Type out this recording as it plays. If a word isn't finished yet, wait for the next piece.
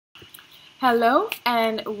Hello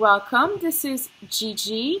and welcome. This is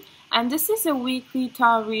Gigi, and this is a weekly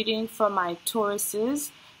tarot reading for my Tauruses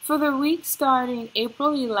for the week starting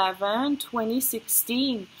April 11,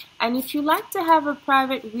 2016. And if you'd like to have a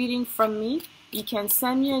private reading from me, you can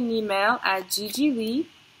send me an email at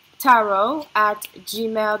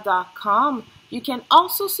gigileetarot@gmail.com. You can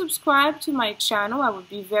also subscribe to my channel. I would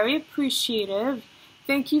be very appreciative.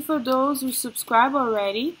 Thank you for those who subscribe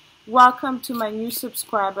already. Welcome to my new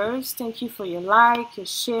subscribers. Thank you for your like, your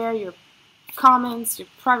share, your comments, your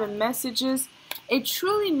private messages. It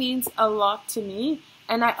truly means a lot to me.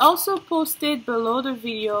 And I also posted below the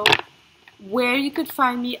video where you could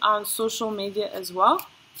find me on social media as well.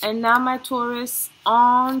 And now, my Taurus,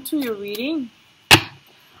 on to your reading.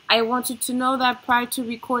 I want you to know that prior to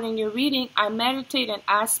recording your reading, I meditate and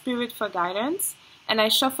ask Spirit for guidance. And I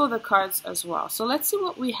shuffle the cards as well. So let's see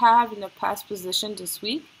what we have in the past position this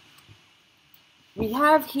week. We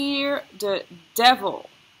have here the Devil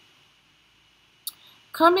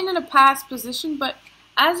coming in a past position, but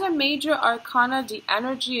as a major arcana, the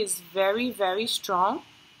energy is very, very strong.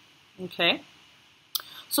 Okay.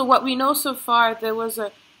 So what we know so far, there was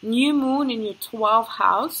a new moon in your 12th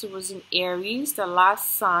house. It was in Aries, the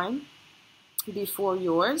last sign before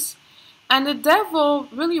yours. And the Devil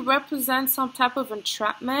really represents some type of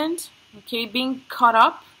entrapment, okay, being caught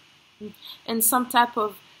up in some type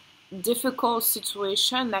of difficult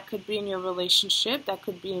situation. That could be in your relationship, that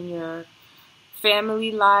could be in your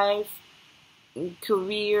family life,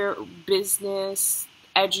 career, business,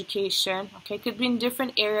 education, okay, it could be in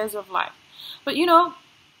different areas of life. But you know,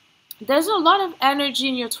 there's a lot of energy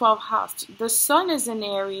in your 12th house. The sun is in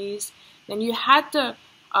Aries, then you had the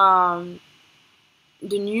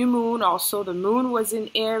new moon also. The moon was in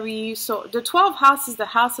Aries. So the 12th house is the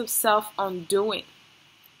house of self-undoing.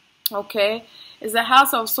 Okay? It's the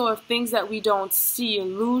house also of things that we don't see,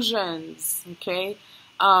 illusions. Okay?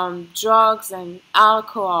 Drugs and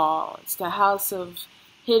alcohol. It's the house of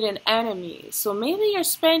hidden enemies. So maybe you're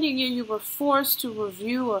spending it, you were forced to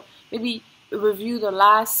review, or maybe review the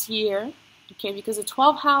last year. Okay? Because the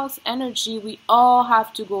 12th house energy, we all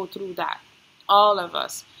have to go through that. All of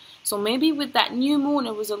us. So maybe with that new moon,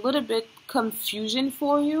 it was a little bit confusion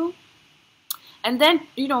for you. And then,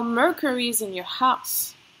 you know, Mercury is in your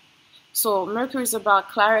house. So Mercury is about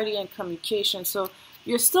clarity and communication. So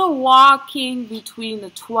you're still walking between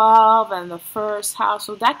the 12th and the first house.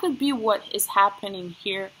 So that could be what is happening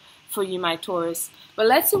here for you, my Taurus. But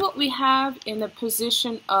let's see what we have in the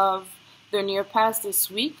position of the near past this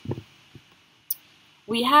week.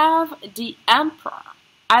 We have the Emperor.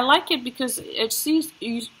 I like it because it shows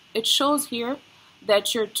here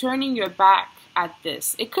that you're turning your back at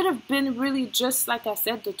this. It could have been really just, like I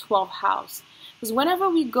said, the 12th house. Because whenever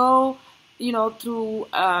we go, you know, through,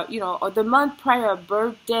 or the month prior a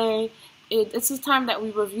birthday, it's a time that we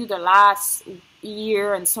review the last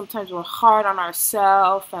year, and sometimes we're hard on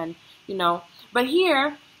ourselves, and, you know. But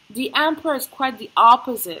here, the Emperor is quite the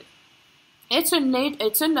opposite. It's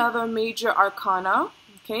another major arcana,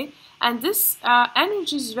 okay? And this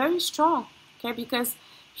energy is very strong, okay? Because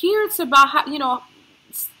here it's about, you know,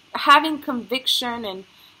 having conviction and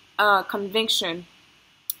conviction.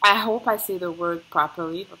 I hope I say the word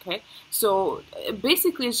properly, okay? So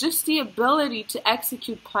basically, it's just the ability to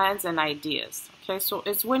execute plans and ideas, okay? So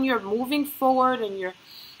it's when you're moving forward and you're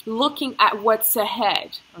looking at what's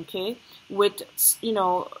ahead, okay? With, you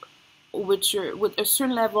know, with a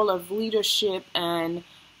certain level of leadership and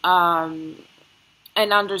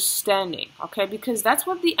understanding, okay? Because that's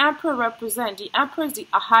what the Emperor represents. The Emperor is the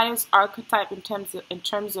highest archetype in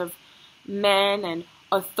terms of men and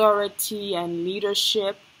authority and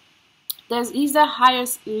leadership. He's the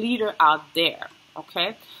highest leader out there,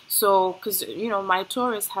 okay? So, because, you know, my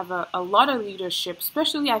Taurus have a lot of leadership,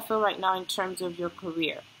 especially I feel right now in terms of your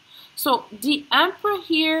career. So the Emperor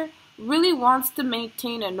here really wants to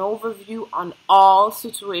maintain an overview on all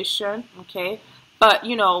situations, okay? But,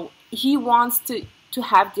 you know, he wants to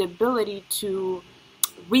have the ability to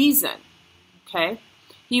reason, okay?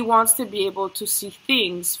 He wants to be able to see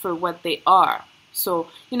things for what they are. So,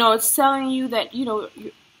 you know, it's telling you that, you know,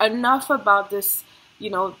 enough about this, you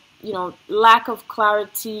know, lack of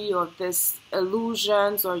clarity or this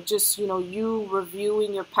illusions or just, you know, you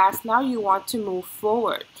reviewing your past. Now you want to move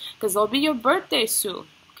forward because it'll be your birthday soon,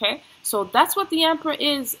 okay? So that's what the Emperor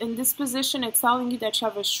is in this position. It's telling you that you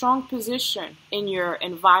have a strong position in your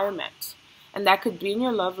environment. And that could be in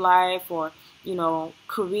your love life or, you know,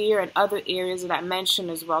 career and other areas that I mentioned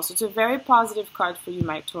as well. So it's a very positive card for you,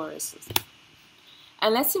 my Tauruses.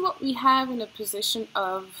 And let's see what we have in the position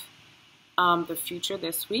of the future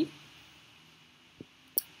this week.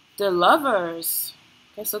 The Lovers.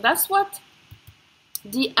 Okay, so that's what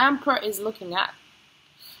the Emperor is looking at.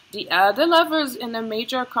 The lovers in the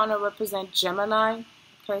major arcana represent Gemini.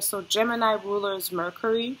 Okay, so Gemini ruler is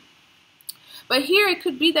Mercury. But here it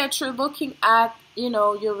could be that you're looking at,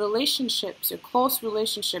 your relationships, your close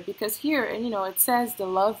relationship, because here, it says the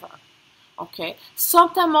lover. Okay.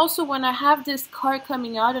 Sometimes also when I have this card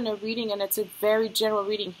coming out in a reading, and it's a very general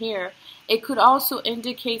reading here, it could also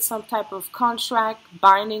indicate some type of contract,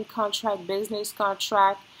 binding contract, business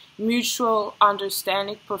contract, mutual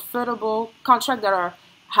understanding, profitable contract that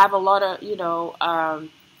have a lot of,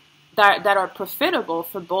 that are profitable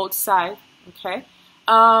for both sides. Okay.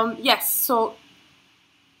 Yes, so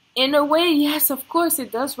in a way, yes, of course,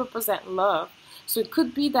 it does represent love. So it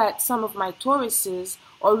could be that some of my Tauruses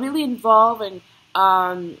are really involved in,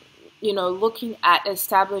 looking at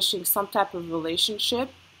establishing some type of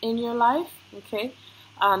relationship in your life, okay?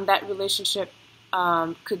 That relationship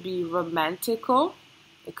could be romantical.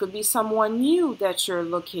 It could be someone new that you're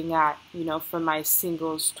looking at, for my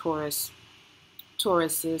singles Tauruses.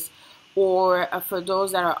 Or for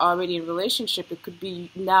those that are already in a relationship, it could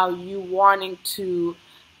be now you wanting to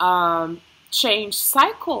change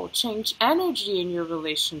cycle, change energy in your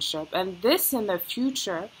relationship. And this in the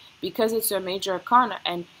future, because it's your major arcana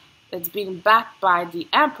and it's being backed by the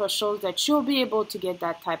Emperor, shows that you'll be able to get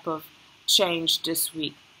that type of change this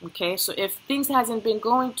week. Okay, so if things hasn't been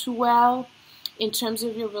going too well in terms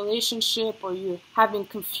of your relationship, or you're having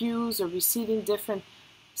confused or receiving different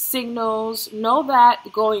signals, know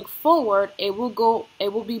that going forward it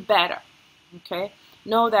will be better. Okay,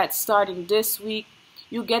 know that starting this week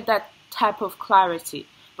you get that type of clarity.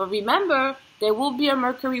 But remember, there will be a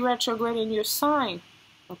Mercury retrograde in your sign,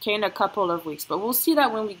 okay, in a couple of weeks, but we'll see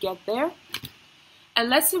that when we get there. And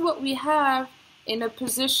let's see what we have in a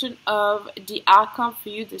position of the outcome for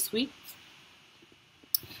you this week.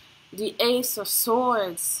 The Ace of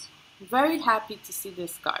Swords. Very happy to see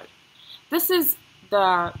this card. This is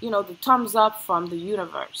the thumbs up from the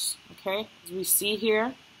universe, okay, as we see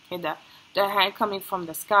here, okay, the hand coming from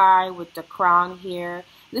the sky with the crown here.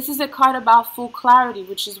 This is a card about full clarity,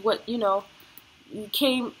 which is what, you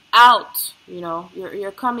came out,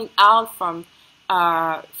 you're coming out from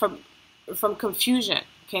confusion,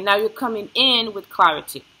 okay, now you're coming in with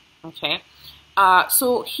clarity, okay.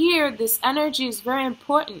 So here, this energy is very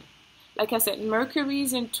important. Like I said,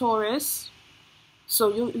 Mercury's in Taurus.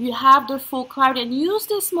 So you have the full clarity, and use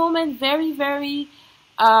this moment very, very,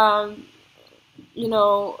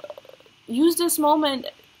 use this moment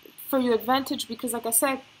for your advantage, because like I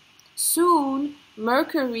said, soon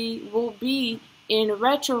Mercury will be in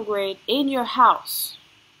retrograde in your house.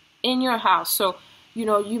 So,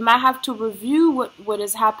 you might have to review what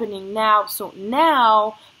is happening now. So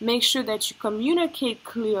now make sure that you communicate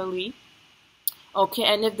clearly. Okay,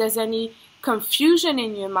 and if there's any confusion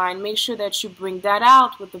in your mind, make sure that you bring that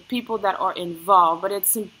out with the people that are involved. But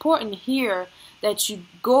it's important here that you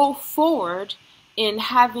go forward in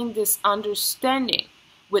having this understanding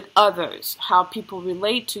with others, how people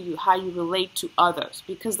relate to you, how you relate to others,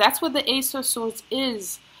 because that's what the Ace of Swords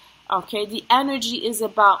is. Okay, the energy is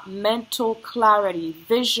about mental clarity,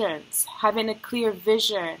 visions, having a clear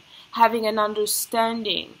vision, having an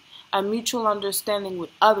understanding, a mutual understanding with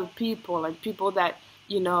other people and people that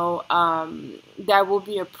that will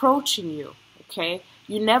be approaching you. Okay,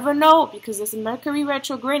 you never know, because this Mercury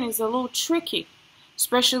retrograde is a little tricky,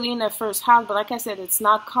 especially in the first house. But like I said, it's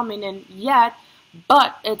not coming in yet,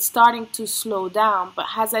 but it's starting to slow down. But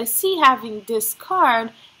as I see having this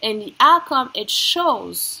card and the outcome, it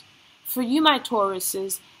shows for you, my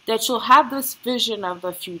Tauruses, that you'll have this vision of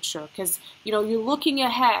the future, because you're looking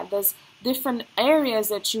ahead. There's different areas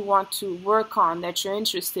that you want to work on, that you're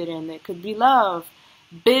interested in. It could be love,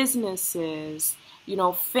 businesses,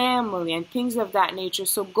 family, and things of that nature.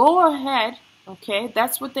 So go ahead, okay?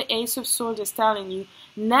 That's what the Ace of Swords is telling you.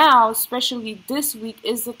 Now, especially this week,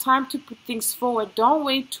 is the time to put things forward. Don't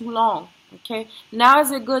wait too long, okay? Now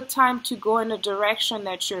is a good time to go in a direction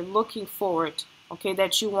that you're looking forward, okay?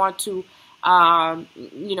 That you want to,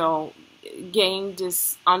 gain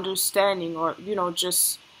this understanding, or,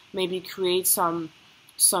 just maybe create some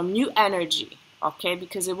new energy. Okay,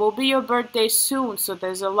 because it will be your birthday soon, so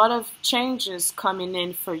there's a lot of changes coming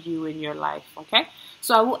in for you in your life. Okay,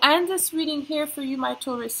 so I will end this reading here for you, my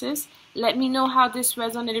Tauruses. Let me know how this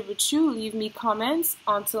resonated with you. Leave me comments.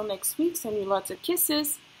 Until next week, send you lots of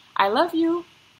kisses. I love you.